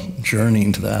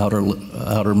 journeying to the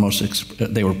outermost.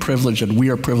 They were privileged, and we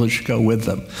are privileged to go with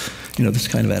them. This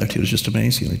kind of attitude is just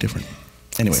amazingly different.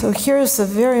 Anyway. So here's a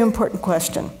very important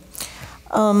question.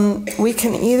 We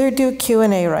can either do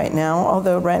Q&A right now,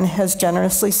 although Ren has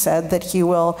generously said that he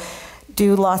will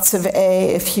do lots of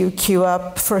A if you queue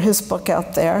up for his book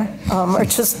out there, or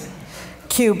just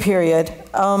Q, period.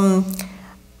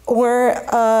 Or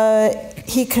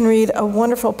he can read a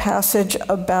wonderful passage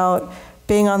about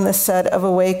being on the set of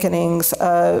Awakenings.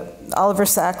 Oliver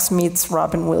Sacks meets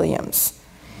Robin Williams.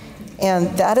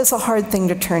 And that is a hard thing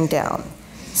to turn down.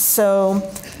 So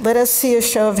let us see a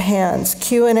show of hands.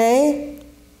 Q&A?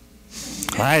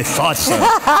 I thought so.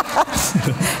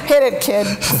 Hit it, kid.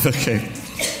 Okay.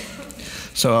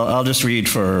 So I'll just read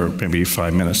for maybe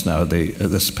 5 minutes now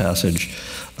this passage.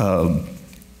 Let's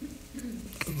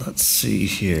see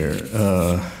here.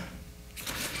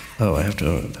 I have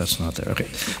to, that's not there. Okay.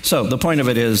 So the point of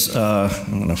it is,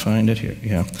 I'm going to find it here.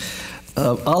 Yeah.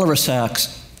 Oliver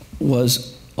Sacks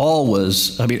was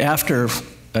always, after,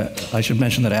 I should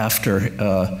mention that after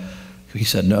he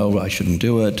said, no, I shouldn't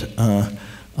do it,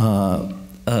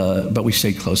 but we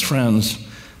stayed close friends.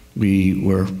 We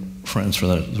were friends for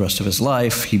the rest of his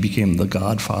life. He became the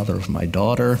godfather of my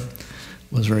daughter,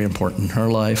 was very important in her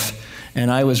life. And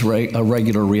I was a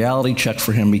regular reality check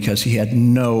for him because he had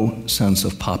no sense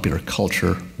of popular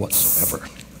culture whatsoever.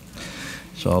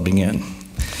 So I'll begin.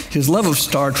 His love of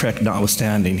Star Trek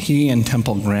notwithstanding, he and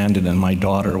Temple Grandin and my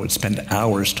daughter would spend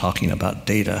hours talking about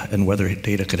Data and whether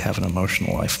Data could have an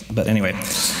emotional life. But anyway,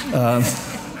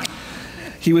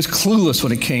 he was clueless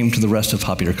when it came to the rest of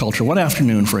popular culture. One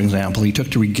afternoon, for example, he took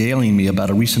to regaling me about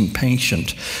a recent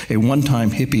patient, a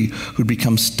one-time hippie who'd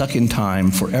become stuck in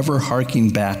time, forever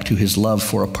harking back to his love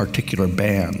for a particular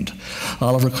band.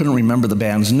 Oliver couldn't remember the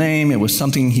band's name. It was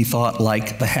something he thought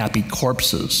like the Happy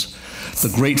Corpses. The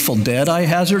Grateful Dead, I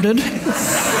hazarded.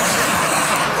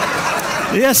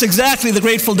 Yes, exactly, the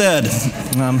Grateful Dead.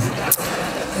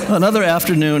 Another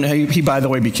afternoon, he, by the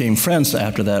way, became friends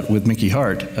after that with Mickey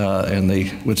Hart, and they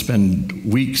would spend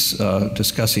weeks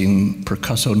discussing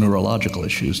percusso-neurological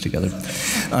issues together.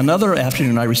 Another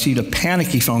afternoon, I received a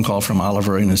panicky phone call from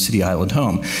Oliver in his City Island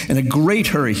home. In a great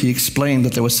hurry, he explained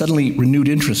that there was suddenly renewed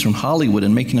interest from Hollywood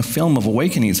in making a film of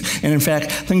Awakenings, and in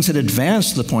fact, things had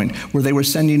advanced to the point where they were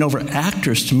sending over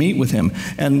actors to meet with him,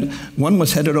 and one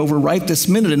was headed over right this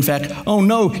minute. In fact, oh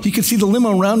no, he could see the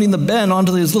limo rounding the bend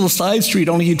onto his little side street,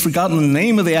 only he'd forgotten the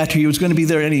name of the actor. He was going to be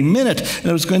there any minute, and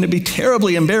it was going to be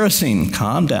terribly embarrassing.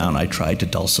 Calm down, I tried to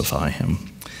dulcify him.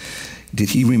 Did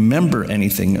he remember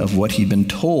anything of what he'd been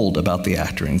told about the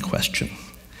actor in question?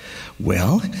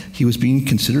 Well, he was being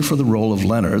considered for the role of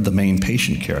Leonard, the main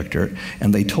patient character,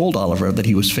 and they told Oliver that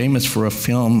he was famous for a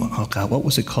film, oh God, what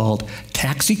was it called?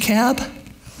 Taxi Cab?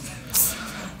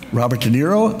 Robert De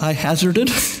Niro, I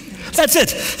hazarded. That's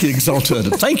it, he exulted.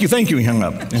 Thank you, he hung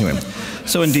up. Anyway,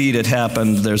 so indeed it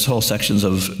happened. There's whole sections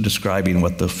of describing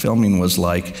what the filming was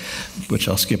like, which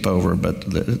I'll skip over, but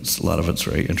a lot of it's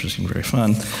very interesting, very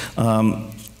fun.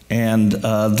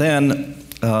 Then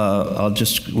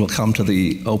we'll come to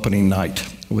the opening night,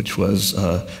 which was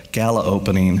gala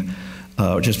opening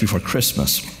just before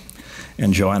Christmas.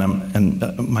 And Joanna and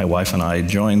my wife and I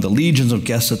joined the legions of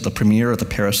guests at the premiere at the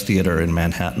Paris Theater in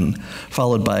Manhattan,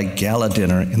 followed by a gala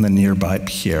dinner in the nearby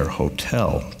Pierre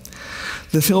Hotel.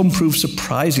 The film proved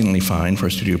surprisingly fine for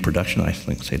a studio production. I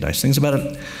think say nice things about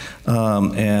it.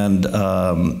 And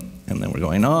then we're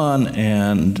going on,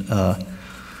 and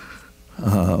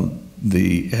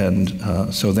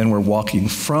So then we're walking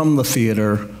from the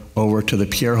theater over to the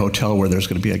Pierre Hotel, where there's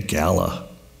going to be a gala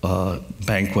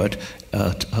banquet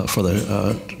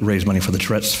raise money for the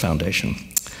Tourette's Foundation.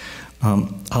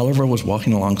 Oliver was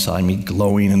walking alongside me,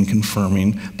 glowing and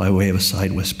confirming by way of a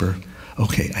side whisper,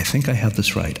 "Okay, I think I have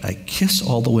this right. I kiss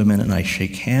all the women and I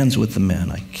shake hands with the men.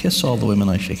 I kiss all the women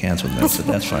and I shake hands with the men." I said,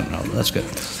 "That's fine. No, that's good."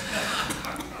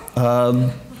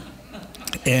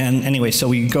 And anyway, so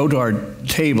we go to our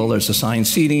table. There's assigned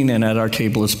seating, and at our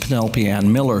table is Penelope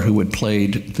Ann Miller, who had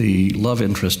played the love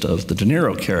interest of the De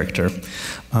Niro character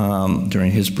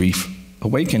during his brief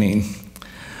awakening.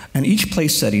 And each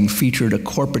place setting featured a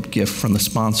corporate gift from the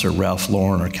sponsor, Ralph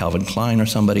Lauren or Calvin Klein or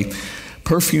somebody,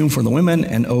 perfume for the women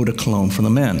and eau de cologne for the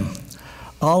men.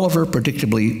 Oliver,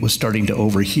 predictably, was starting to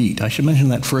overheat. I should mention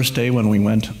that first day when we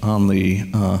went on the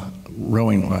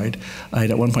rowing ride, I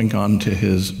had at one point gone to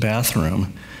his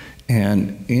bathroom,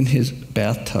 and in his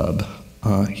bathtub,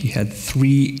 he had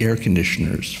 3 air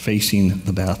conditioners facing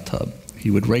the bathtub.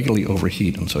 He would regularly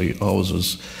overheat, and so he always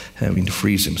was having to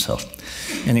freeze himself.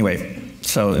 Anyway,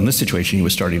 so in this situation, he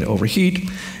was starting to overheat,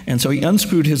 and so he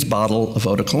unscrewed his bottle of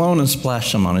eau de cologne and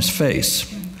splashed some on his face.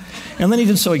 And then he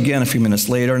did so again a few minutes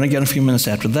later, and again a few minutes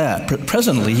after that.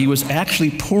 Presently, he was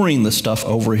actually pouring the stuff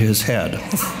over his head,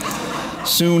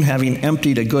 soon having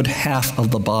emptied a good half of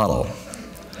the bottle.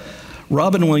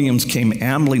 Robin Williams came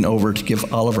ambling over to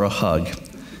give Oliver a hug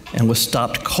and was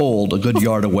stopped cold a good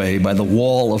yard away by the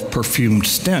wall of perfumed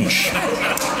stench.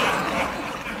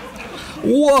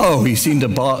 Whoa, he seemed to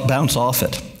bounce off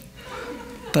it.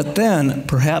 But then,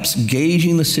 perhaps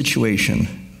gauging the situation,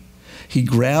 he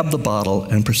grabbed the bottle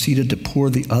and proceeded to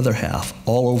pour the other half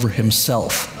all over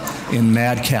himself in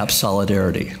madcap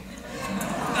solidarity.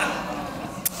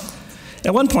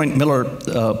 At one point,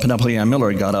 Penelope Ann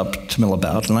Miller got up to mill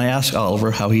about, and I asked Oliver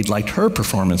how he'd liked her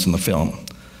performance in the film.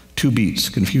 2 beats,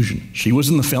 confusion. She was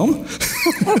in the film?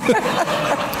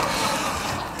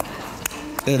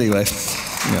 Anyway,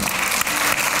 yeah.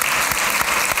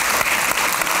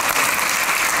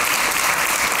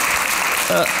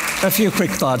 A few quick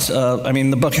thoughts. I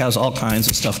mean, the book has all kinds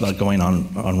of stuff about going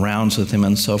on rounds with him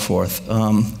and so forth.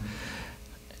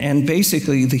 And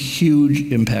basically, the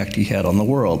huge impact he had on the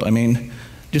world. I mean,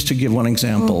 just to give one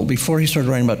example, before he started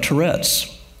writing about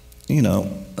Tourette's, you know,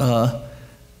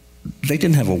 they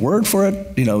didn't have a word for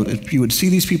it. You know, you would see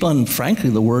these people, and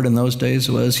frankly, the word in those days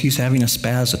was, he's having a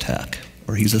spaz attack,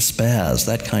 or he's a spaz,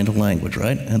 that kind of language,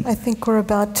 right? And I think we're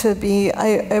about to be,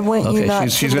 I want you not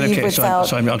to leave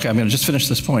without... I'm going to just finish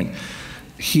this point.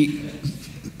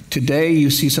 Today, you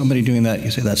see somebody doing that,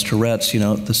 you say that's Tourette's, you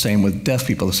know, the same with deaf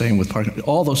people, the same with Parkinson's,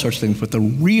 all those sorts of things. But the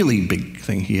really big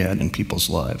thing he had in people's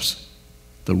lives,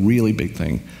 the really big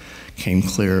thing, came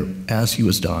clear as he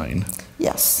was dying.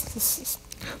 Yes. This is...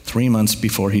 3 months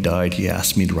before he died, he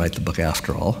asked me to write the book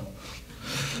after all.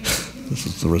 This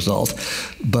is the result.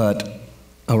 But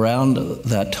around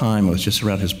that time, it was just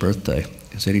around his birthday,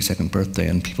 his 82nd birthday,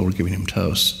 and people were giving him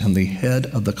toasts. And the head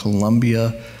of the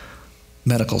Columbia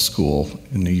Medical School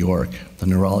in New York, the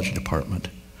neurology department,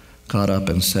 got up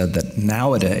and said that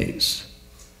nowadays,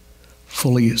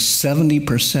 fully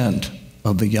 70%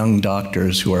 of the young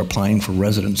doctors who are applying for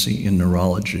residency in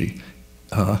neurology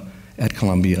at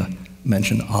Columbia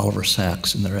mention Oliver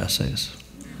Sacks in their essays.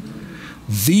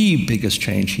 The biggest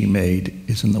change he made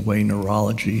is in the way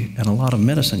neurology, and a lot of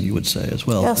medicine, you would say, as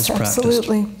well, is practiced.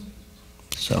 Absolutely.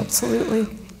 So. Absolutely.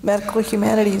 Medical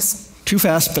humanities. Too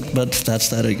fast, but that's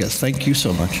that, I guess. Thank you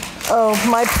so much. Oh,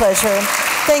 my pleasure.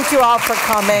 Thank you all for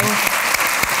coming.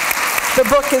 The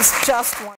book is just one.